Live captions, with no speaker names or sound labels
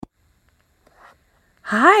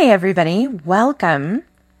Hi, everybody. Welcome.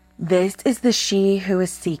 This is the She Who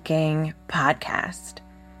Is Seeking podcast,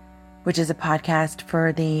 which is a podcast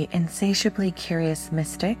for the insatiably curious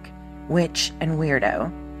mystic, witch, and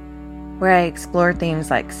weirdo, where I explore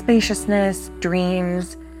themes like spaciousness,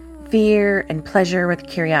 dreams, fear, and pleasure with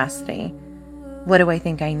curiosity. What do I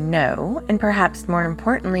think I know? And perhaps more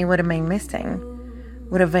importantly, what am I missing?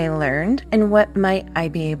 What have I learned? And what might I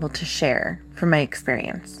be able to share from my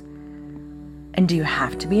experience? And do you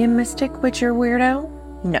have to be a mystic, witch, or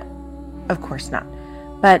weirdo? No, of course not.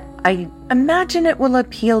 But I imagine it will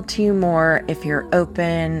appeal to you more if you're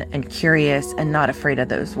open and curious and not afraid of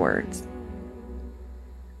those words.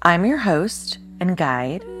 I'm your host and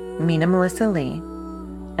guide, Mina Melissa Lee,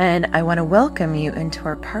 and I want to welcome you into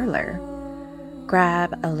our parlor.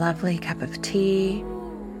 Grab a lovely cup of tea,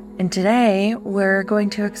 and today we're going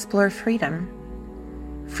to explore freedom.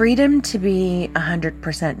 Freedom to be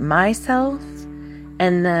 100% myself,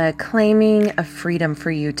 and the claiming of freedom for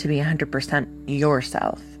you to be 100%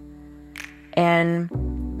 yourself. And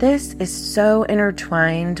this is so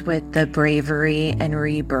intertwined with the bravery and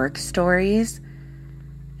rebirth stories,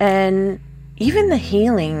 and even the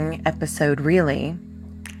healing episode, really.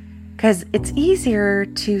 Because it's easier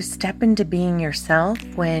to step into being yourself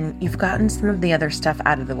when you've gotten some of the other stuff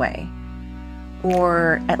out of the way.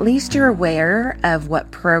 Or at least you're aware of what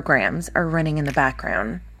programs are running in the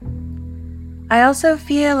background. I also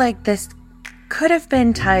feel like this could have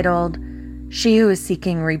been titled She Who Is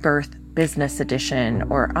Seeking Rebirth Business Edition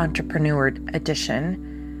or Entrepreneur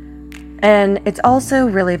Edition. And it's also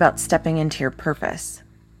really about stepping into your purpose.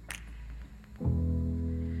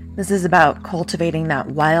 This is about cultivating that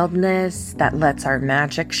wildness that lets our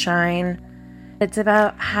magic shine. It's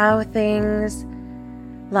about how things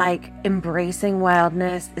like embracing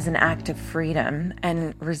wildness is an act of freedom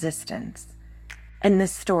and resistance. And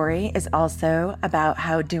this story is also about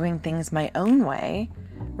how doing things my own way,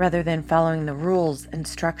 rather than following the rules and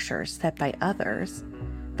structures set by others,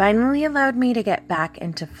 finally allowed me to get back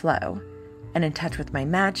into flow and in touch with my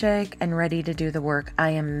magic and ready to do the work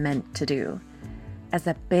I am meant to do as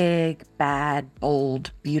a big, bad,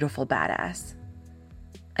 bold, beautiful badass.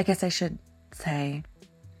 I guess I should say,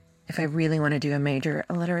 if I really want to do a major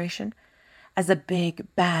alliteration, as a big,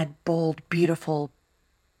 bad, bold, beautiful,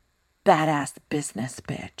 badass business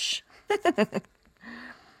bitch.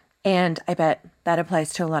 And I bet that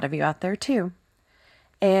applies to a lot of you out there too.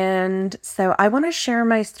 And so I want to share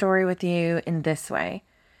my story with you in this way,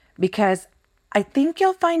 because I think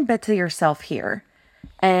you'll find bits of yourself here.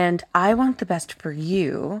 And I want the best for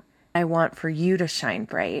you. I want for you to shine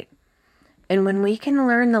bright. And when we can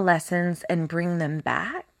learn the lessons and bring them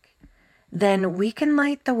back, then we can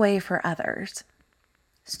light the way for others.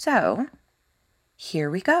 So,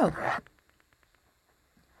 here we go.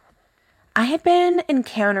 I had been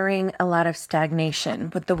encountering a lot of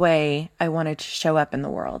stagnation with the way I wanted to show up in the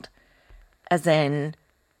world. As in,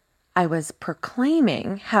 I was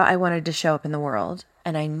proclaiming how I wanted to show up in the world,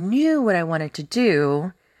 and I knew what I wanted to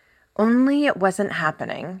do, only it wasn't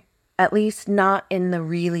happening, at least not in the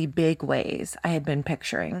really big ways I had been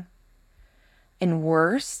picturing. And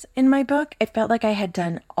worse, in my book, it felt like I had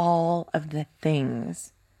done all of the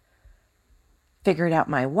things. Figured out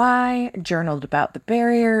my why, journaled about the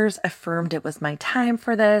barriers, affirmed it was my time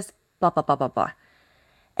for this, blah, blah, blah, blah, blah.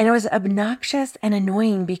 And it was obnoxious and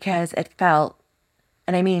annoying because it felt,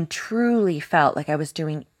 and I mean truly felt, like I was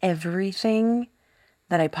doing everything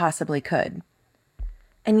that I possibly could.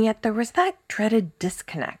 And yet there was that dreaded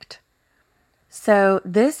disconnect. So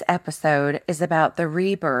this episode is about the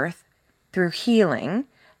rebirth through healing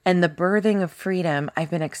and the birthing of freedom I've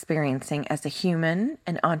been experiencing as a human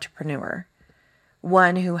and entrepreneur.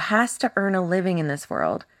 One who has to earn a living in this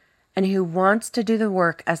world and who wants to do the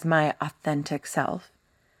work as my authentic self.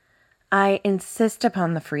 I insist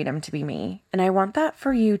upon the freedom to be me, and I want that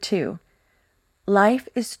for you too. Life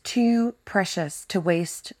is too precious to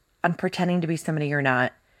waste on pretending to be somebody you're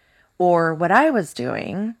not, or what I was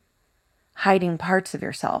doing, hiding parts of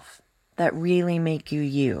yourself that really make you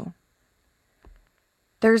you.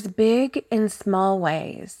 There's big and small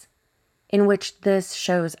ways in which this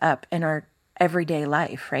shows up in our everyday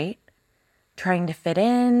life, right? Trying to fit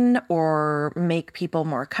in or make people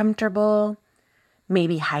more comfortable,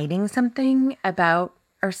 maybe hiding something about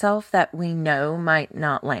ourselves that we know might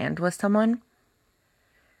not land with someone.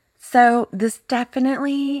 So this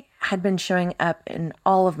definitely had been showing up in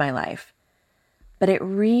all of my life, but it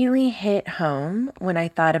really hit home when I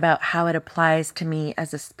thought about how it applies to me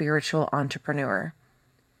as a spiritual entrepreneur.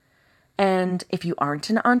 And if you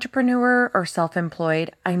aren't an entrepreneur or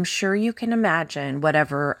self-employed, I'm sure you can imagine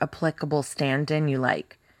whatever applicable stand-in you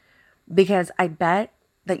like. Because I bet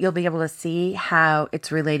that you'll be able to see how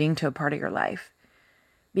it's relating to a part of your life.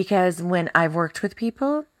 Because when I've worked with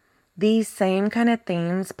people, these same kind of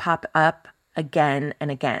themes pop up again and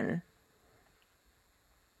again.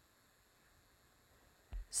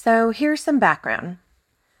 So here's some background.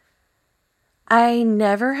 I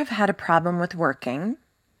never have had a problem with working,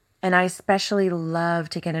 and I especially love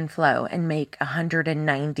to get in flow and make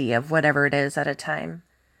 190 of whatever it is at a time.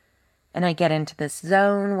 And I get into this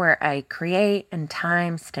zone where I create and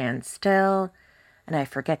time stands still and I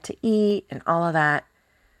forget to eat and all of that.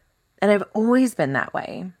 And I've always been that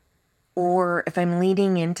way. Or if I'm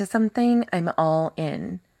leading into something, I'm all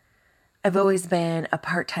in. I've always been a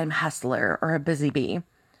part-time hustler or a busy bee.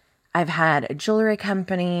 I've had a jewelry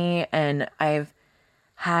company and I've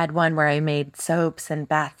had one where I made soaps and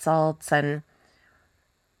bath salts, and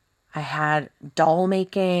I had doll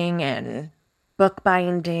making and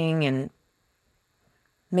bookbinding and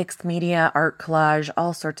mixed media, art collage,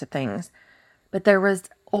 all sorts of things. But there was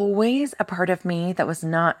always a part of me that was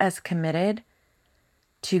not as committed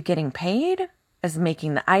to getting paid as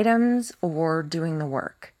making the items or doing the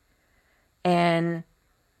work. And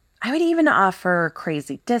I would even offer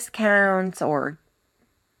crazy discounts or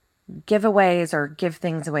giveaways or give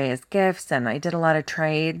things away as gifts. And I did a lot of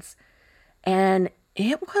trades, and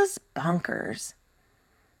it was bonkers.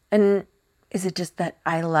 And is it just that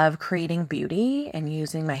I love creating beauty and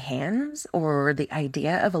using my hands, or the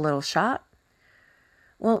idea of a little shop?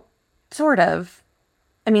 Well, sort of.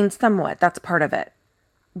 I mean, somewhat. That's part of it.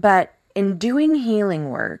 But in doing healing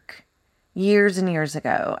work years and years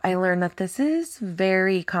ago, I learned that this is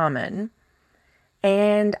very common.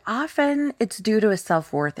 And often it's due to a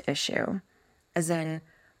self-worth issue. As in,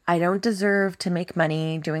 I don't deserve to make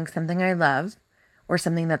money doing something I love, or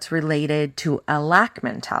something that's related to a lack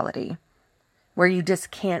mentality, where you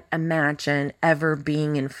just can't imagine ever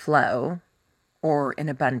being in flow or in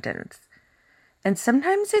abundance. And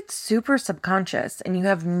sometimes it's super subconscious and you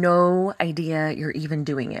have no idea you're even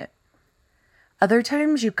doing it. Other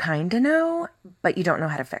times you kind of know, but you don't know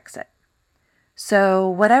how to fix it. So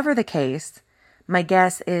whatever the case, my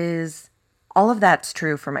guess is all of that's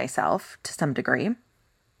true for myself to some degree.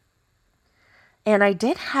 And I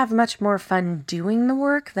did have much more fun doing the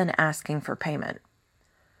work than asking for payment.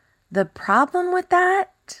 The problem with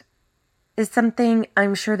that is something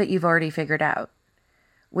I'm sure that you've already figured out,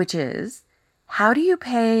 which is, how do you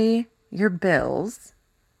pay your bills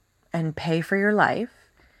and pay for your life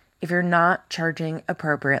if you're not charging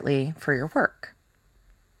appropriately for your work?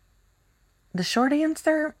 The short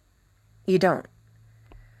answer, you don't.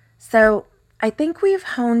 So I think we've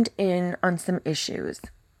honed in on some issues.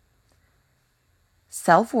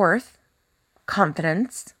 Self-worth,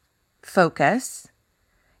 confidence, focus.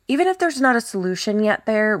 Even if there's not a solution yet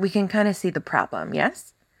there, we can kind of see the problem,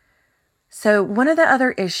 yes? So one of the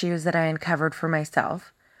other issues that I uncovered for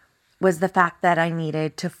myself was the fact that I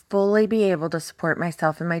needed to fully be able to support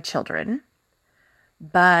myself and my children.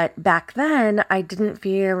 But back then, I didn't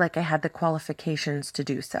feel like I had the qualifications to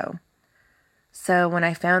do so. So when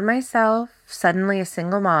I found myself suddenly a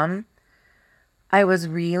single mom, I was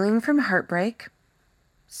reeling from heartbreak.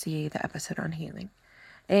 See the episode on healing.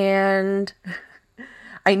 And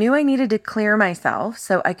I knew I needed to clear myself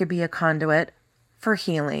so I could be a conduit for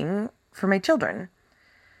healing for my children.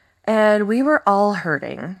 And we were all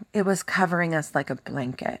hurting. It was covering us like a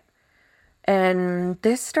blanket. And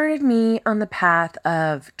this started me on the path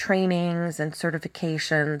of trainings and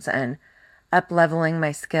certifications and up-leveling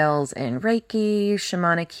my skills in Reiki,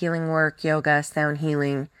 shamanic healing work, yoga, sound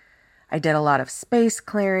healing. I did a lot of space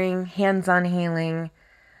clearing, hands-on healing.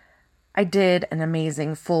 I did an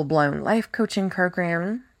amazing full-blown life coaching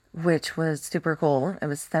program, which was super cool. It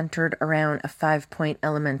was centered around a 5-point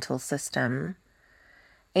elemental system.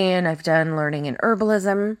 And I've done learning in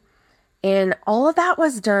herbalism. And all of that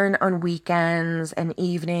was done on weekends and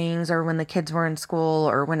evenings, or when the kids were in school,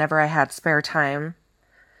 or whenever I had spare time.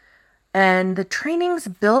 And the trainings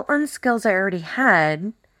built on skills I already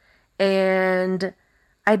had. And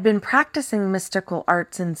I'd been practicing mystical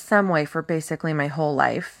arts in some way for basically my whole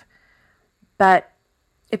life. But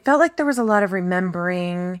it felt like there was a lot of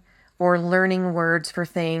remembering or learning words for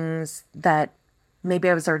things that maybe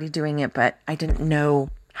I was already doing it, but I didn't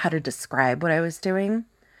know how to describe what I was doing.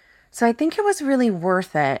 So I think it was really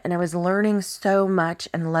worth it. And I was learning so much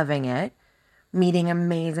and loving it, meeting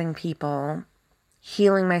amazing people,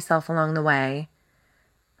 healing myself along the way.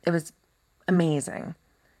 It was amazing.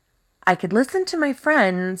 I could listen to my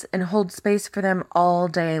friends and hold space for them all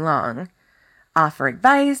day long, offer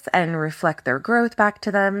advice and reflect their growth back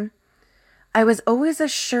to them. I was always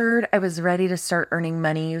assured I was ready to start earning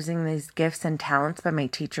money using these gifts and talents by my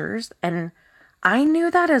teachers, and I knew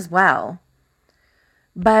that as well,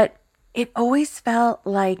 but it always felt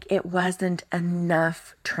like it wasn't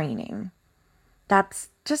enough training. That's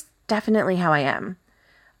just definitely how I am.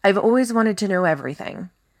 I've always wanted to know everything.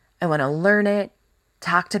 I want to learn it,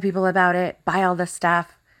 talk to people about it, buy all this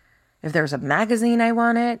stuff. If there's a magazine, I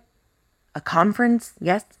want it. A conference,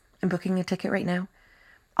 yes, I'm booking a ticket right now.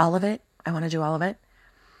 All of it. I want to do all of it.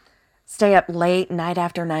 Stay up late, night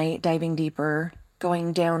after night, diving deeper,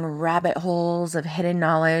 going down rabbit holes of hidden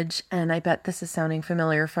knowledge. And I bet this is sounding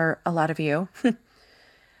familiar for a lot of you.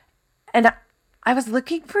 And I was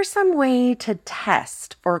looking for some way to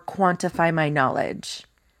test or quantify my knowledge.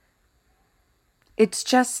 It's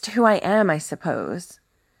just who I am, I suppose.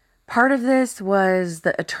 Part of this was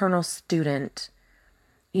the eternal student,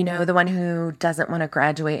 the one who doesn't want to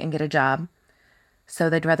graduate and get a job. So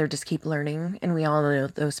they'd rather just keep learning. And we all know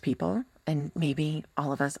those people. And maybe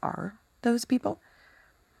all of us are those people.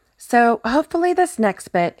 So hopefully this next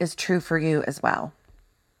bit is true for you as well.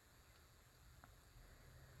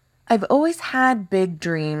 I've always had big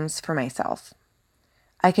dreams for myself.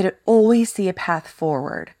 I could always see a path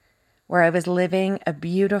forward where I was living a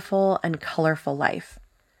beautiful and colorful life.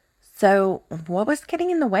 So what was getting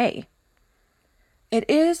in the way? It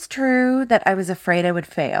is true that I was afraid I would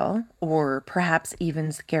fail, or perhaps even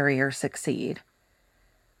scarier, succeed.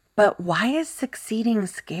 But why is succeeding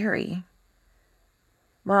scary?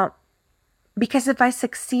 Well, because if I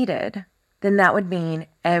succeeded, then that would mean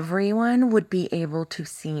everyone would be able to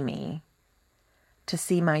see me, to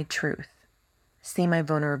see my truth, see my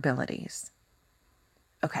vulnerabilities.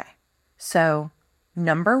 Okay, so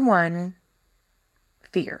number one,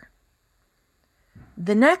 fear.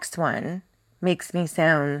 The next one makes me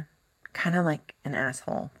sound kind of like an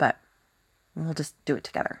asshole, but we'll just do it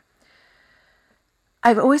together.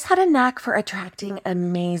 I've always had a knack for attracting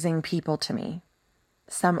amazing people to me.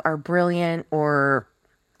 Some are brilliant or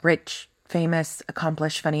rich, famous,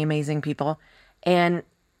 accomplished, funny, amazing people. And,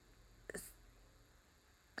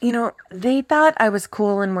 they thought I was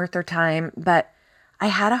cool and worth their time, but I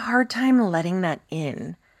had a hard time letting that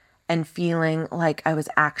in and feeling like I was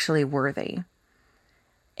actually worthy.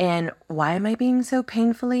 And why am I being so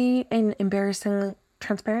painfully and embarrassingly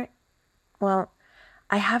transparent? Well,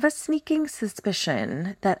 I have a sneaking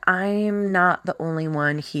suspicion that I'm not the only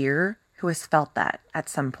one here who has felt that at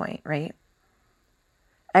some point, right?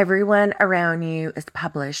 Everyone around you is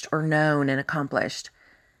published or known and accomplished.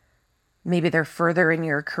 Maybe they're further in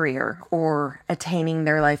your career or attaining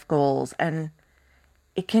their life goals, and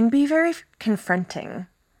it can be very confronting.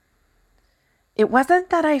 It wasn't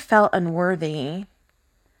that I felt unworthy,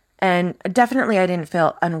 and definitely I didn't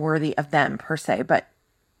feel unworthy of them per se, but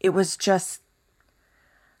it was just,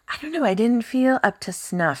 I don't know, I didn't feel up to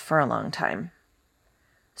snuff for a long time.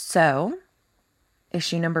 So,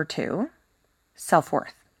 issue number 2,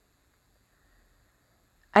 self-worth.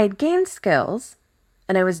 I had gained skills,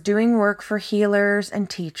 and I was doing work for healers and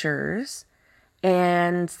teachers,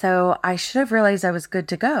 and so I should have realized I was good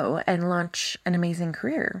to go and launch an amazing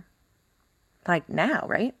career. Like now,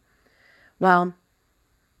 right? Well,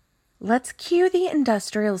 let's cue the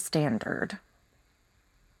industrial standard.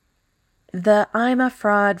 The I'm a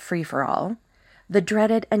fraud free-for-all, the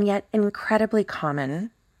dreaded and yet incredibly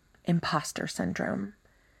common imposter syndrome.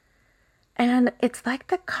 And it's like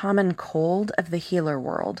the common cold of the healer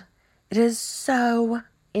world. It is so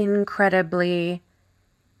incredibly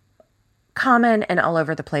common and all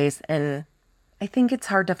over the place. And I think it's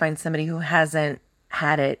hard to find somebody who hasn't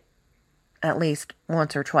had it at least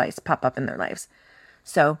once or twice pop up in their lives.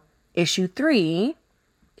 So issue 3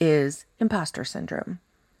 is imposter syndrome.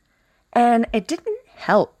 And it didn't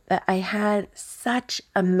help that I had such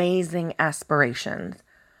amazing aspirations.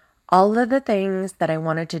 All of the things that I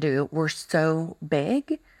wanted to do were so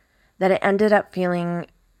big that it ended up feeling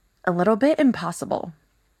a little bit impossible.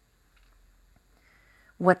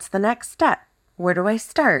 What's the next step? Where do I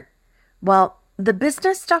start? Well, the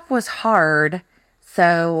business stuff was hard,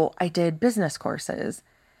 so I did business courses.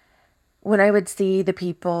 When I would see the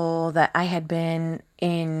people that I had been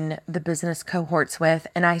in the business cohorts with,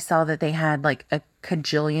 and I saw that they had like a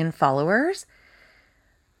cajillion followers,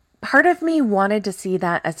 part of me wanted to see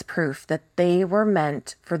that as proof that they were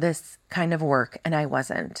meant for this kind of work and I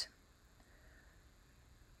wasn't.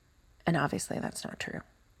 And obviously that's not true,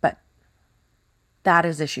 but that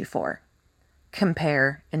is issue 4,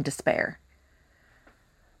 compare and despair.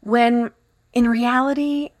 When in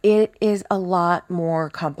reality, it is a lot more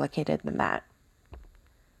complicated than that.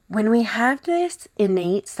 When we have this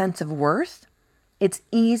innate sense of worth, it's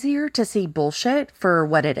easier to see bullshit for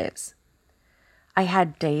what it is. I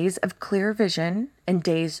had days of clear vision and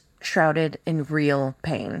days shrouded in real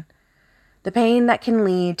pain. The pain that can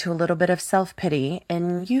lead to a little bit of self-pity,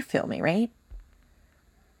 and you feel me, right?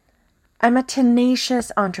 I'm a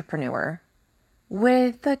tenacious entrepreneur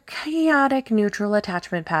with a chaotic neutral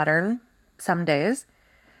attachment pattern some days.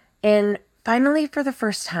 And finally, for the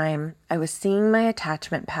first time, I was seeing my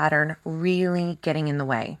attachment pattern really getting in the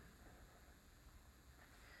way.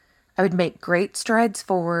 I would make great strides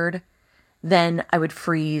forward, then I would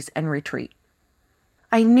freeze and retreat.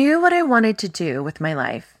 I knew what I wanted to do with my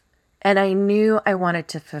life, and I knew I wanted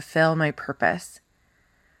to fulfill my purpose.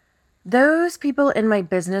 Those people in my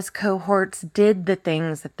business cohorts did the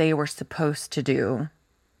things that they were supposed to do.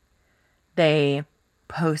 They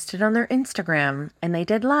posted on their Instagram, and they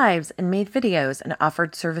did lives and made videos and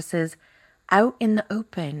offered services out in the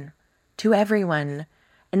open to everyone.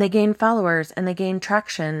 And they gained followers and they gained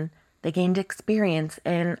traction. They gained experience.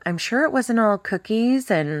 And I'm sure it wasn't all cookies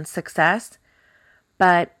and success,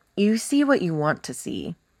 but you see what you want to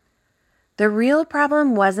see. The real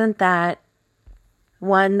problem wasn't that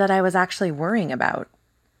one that I was actually worrying about.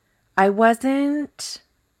 I wasn't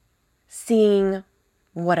seeing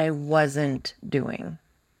what I wasn't doing.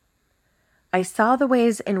 I saw the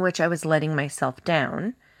ways in which I was letting myself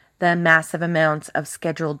down, the massive amounts of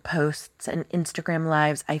scheduled posts and Instagram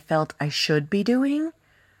lives I felt I should be doing.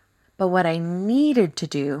 But what I needed to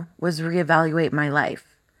do was reevaluate my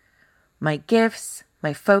life, my gifts,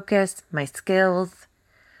 my focus, my skills.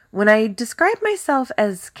 When I describe myself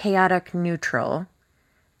as chaotic neutral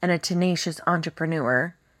and a tenacious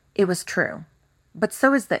entrepreneur, it was true. But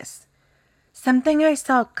so is this. Something I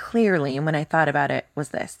saw clearly when I thought about it was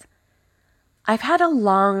this. I've had a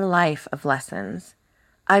long life of lessons.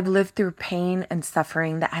 I've lived through pain and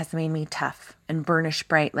suffering that has made me tough and burnished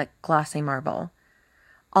bright like glossy marble.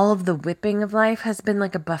 All of the whipping of life has been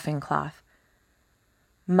like a buffing cloth.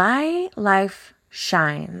 My life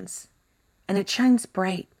shines, and it shines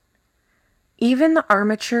bright. Even the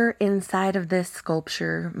armature inside of this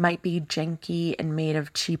sculpture might be janky and made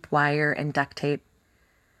of cheap wire and duct tape.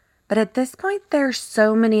 But at this point, there's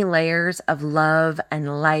so many layers of love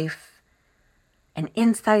and life and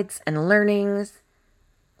insights and learnings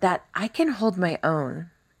that I can hold my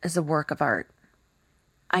own as a work of art.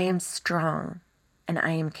 I am strong and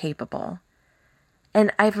I am capable.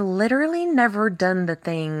 And I've literally never done the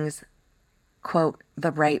things, quote,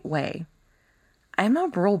 the right way. I'm a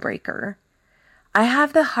rule breaker. I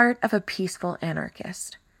have the heart of a peaceful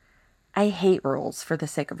anarchist. I hate rules for the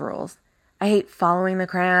sake of rules. I hate following the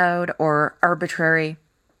crowd or arbitrary,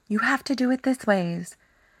 you have to do it this ways.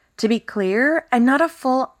 To be clear, I'm not a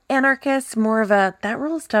full anarchist, more of a, that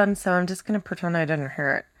rule's done, so I'm just going to pretend I didn't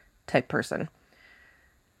hear it type person.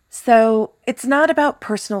 So it's not about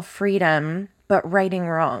personal freedom, but righting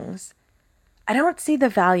wrongs. I don't see the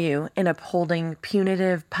value in upholding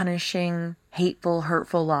punitive, punishing, hateful,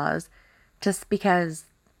 hurtful laws just because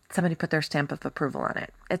somebody put their stamp of approval on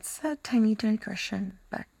it. It's a tiny digression,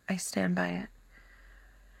 but I stand by it.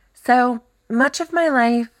 So much of my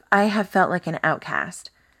life, I have felt like an outcast,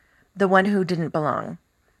 the one who didn't belong,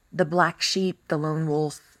 the black sheep, the lone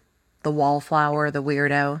wolf, the wallflower, the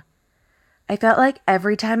weirdo. I felt like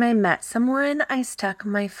every time I met someone, I stuck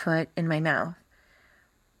my foot in my mouth.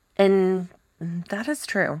 And that is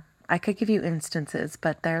true. I could give you instances,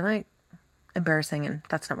 but they're like embarrassing, and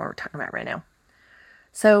that's not what we're talking about right now.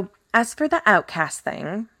 So as for the outcast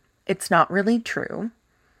thing, it's not really true.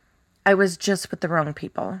 I was just with the wrong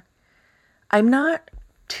people. I'm not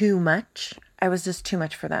too much. I was just too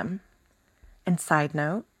much for them. And side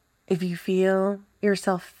note, if you feel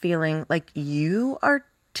yourself feeling like you are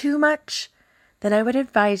too much, then I would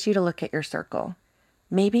advise you to look at your circle.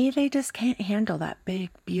 Maybe they just can't handle that big,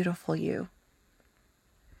 beautiful you.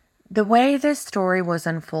 The way this story was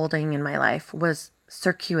unfolding in my life was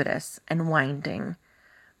circuitous and winding,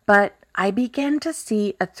 but I began to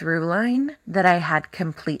see a through line that I had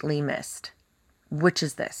completely missed, which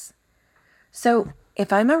is this. So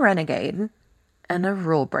if I'm a renegade and a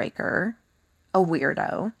rule breaker, a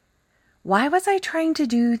weirdo, why was I trying to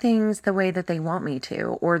do things the way that they want me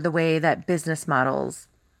to, or the way that business models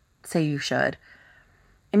say you should?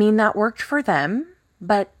 I mean, that worked for them,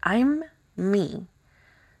 but I'm me.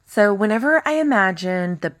 So whenever I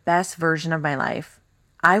imagined the best version of my life,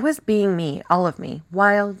 I was being me, all of me,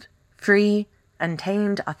 wild, free,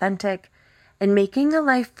 untamed, authentic, and making a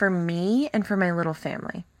life for me and for my little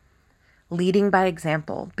family. Leading by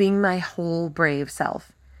example, being my whole brave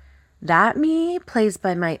self. That me plays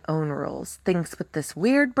by my own rules, thinks with this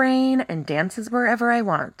weird brain, and dances wherever I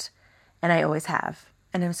want. And I always have.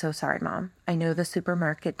 And I'm so sorry, Mom. I know the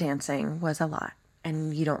supermarket dancing was a lot,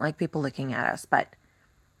 and you don't like people looking at us, but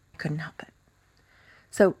I couldn't help it.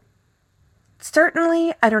 So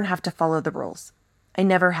Certainly, I don't have to follow the rules. I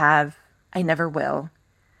never have. I never will.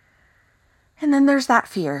 And then there's that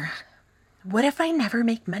fear. What if I never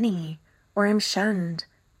make money, or I'm shunned,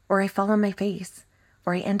 or I fall on my face,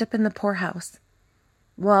 or I end up in the poorhouse?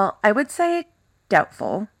 Well, I would say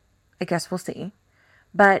doubtful. I guess we'll see.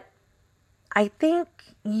 But I think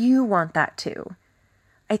you want that too.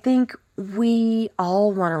 I think we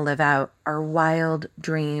all want to live out our wild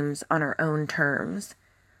dreams on our own terms.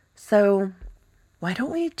 So why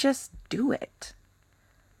don't we just do it?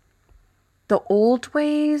 The old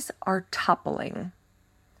ways are toppling.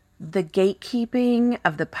 The gatekeeping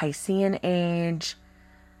of the Piscean age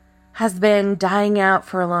has been dying out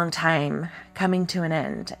for a long time, coming to an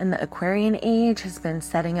end, and the Aquarian age has been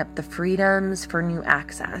setting up the freedoms for new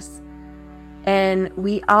access. And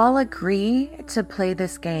we all agree to play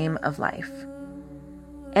this game of life.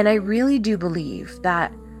 And I really do believe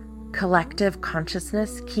that collective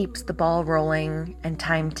consciousness keeps the ball rolling and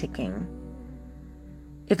time ticking.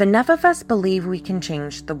 If enough of us believe we can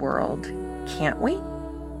change the world, can't we?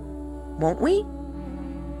 Won't we?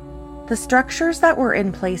 The structures that were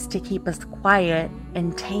in place to keep us quiet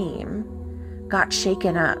and tame got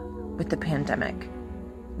shaken up with the pandemic.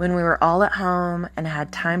 When we were all at home and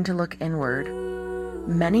had time to look inward,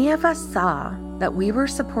 many of us saw that we were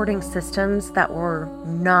supporting systems that were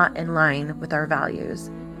not in line with our values.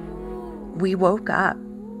 We woke up.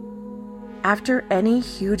 After any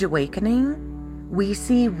huge awakening, we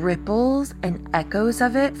see ripples and echoes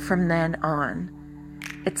of it from then on.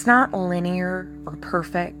 It's not linear or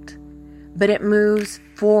perfect, but it moves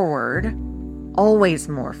forward, always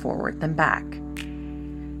more forward than back.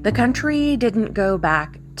 The country didn't go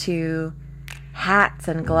back to hats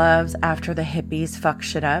and gloves after the hippies fucked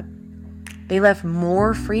shit up. They left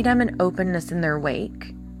more freedom and openness in their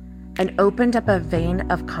wake and opened up a vein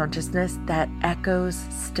of consciousness that echoes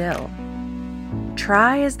still.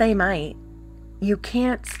 Try as they might, you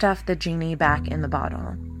can't stuff the genie back in the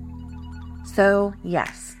bottle. So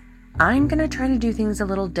yes, I'm going to try to do things a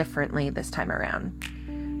little differently this time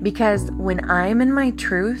around. Because when I'm in my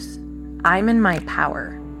truth, I'm in my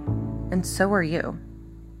power. And so are you.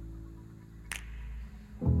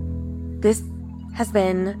 This has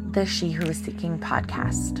been the She Who Is Seeking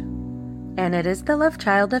podcast. And it is the love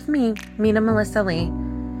child of me, Mina Melissa Lee.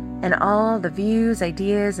 And all the views,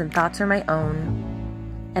 ideas, and thoughts are my own.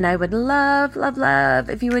 And I would love, love, love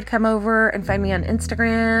if you would come over and find me on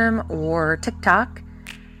Instagram or TikTok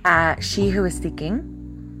at She Who Is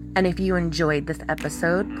Seeking. And if you enjoyed this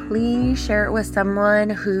episode, please share it with someone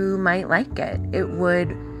who might like it. It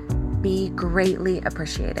would be greatly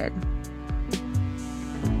appreciated.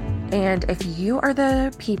 And if you are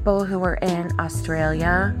the people who are in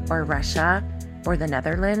Australia or Russia or the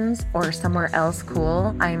Netherlands or somewhere else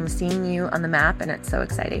cool, I'm seeing you on the map and it's so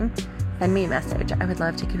exciting. Send me a message. I would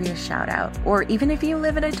love to give you a shout out. Or even if you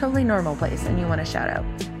live in a totally normal place and you want a shout out,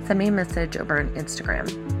 send me a message over on Instagram.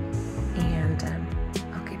 And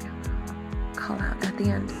I'll give you a call out at the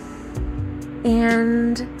end.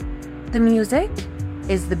 And the music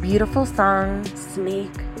is the beautiful song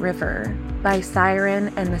Snake River by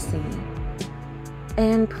Siren and the Sea.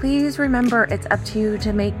 And please remember, it's up to you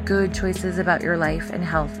to make good choices about your life and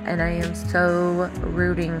health. And I am so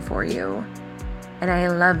rooting for you. And I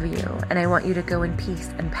love you, and I want you to go in peace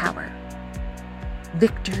and power.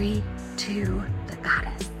 Victory to the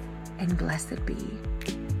goddess, and blessed be.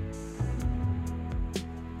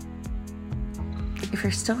 If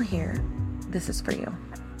you're still here, this is for you.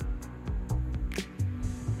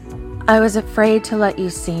 I was afraid to let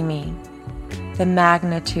you see me, the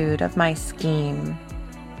magnitude of my scheme,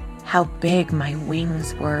 how big my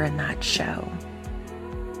wings were in that show.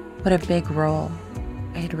 What a big role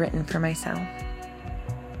I had written for myself.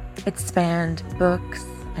 It spanned books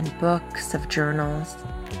and books of journals,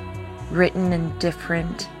 written in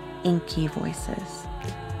different, inky voices.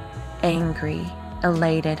 Angry,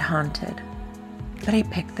 elated, haunted. But I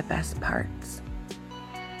picked the best parts.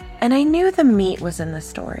 And I knew the meat was in the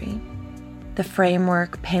story. The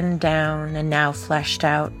framework pinned down and now fleshed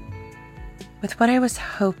out with what I was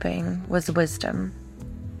hoping was wisdom.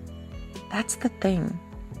 That's the thing.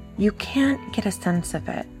 You can't get a sense of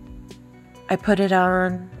it. I put it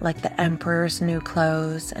on like the emperor's new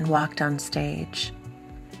clothes and walked on stage.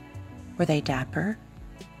 Were they dapper?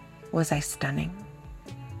 Was I stunning?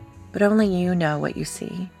 But only you know what you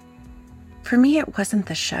see. For me, it wasn't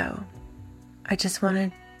the show. I just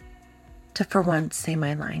wanted to, for once, say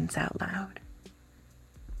my lines out loud.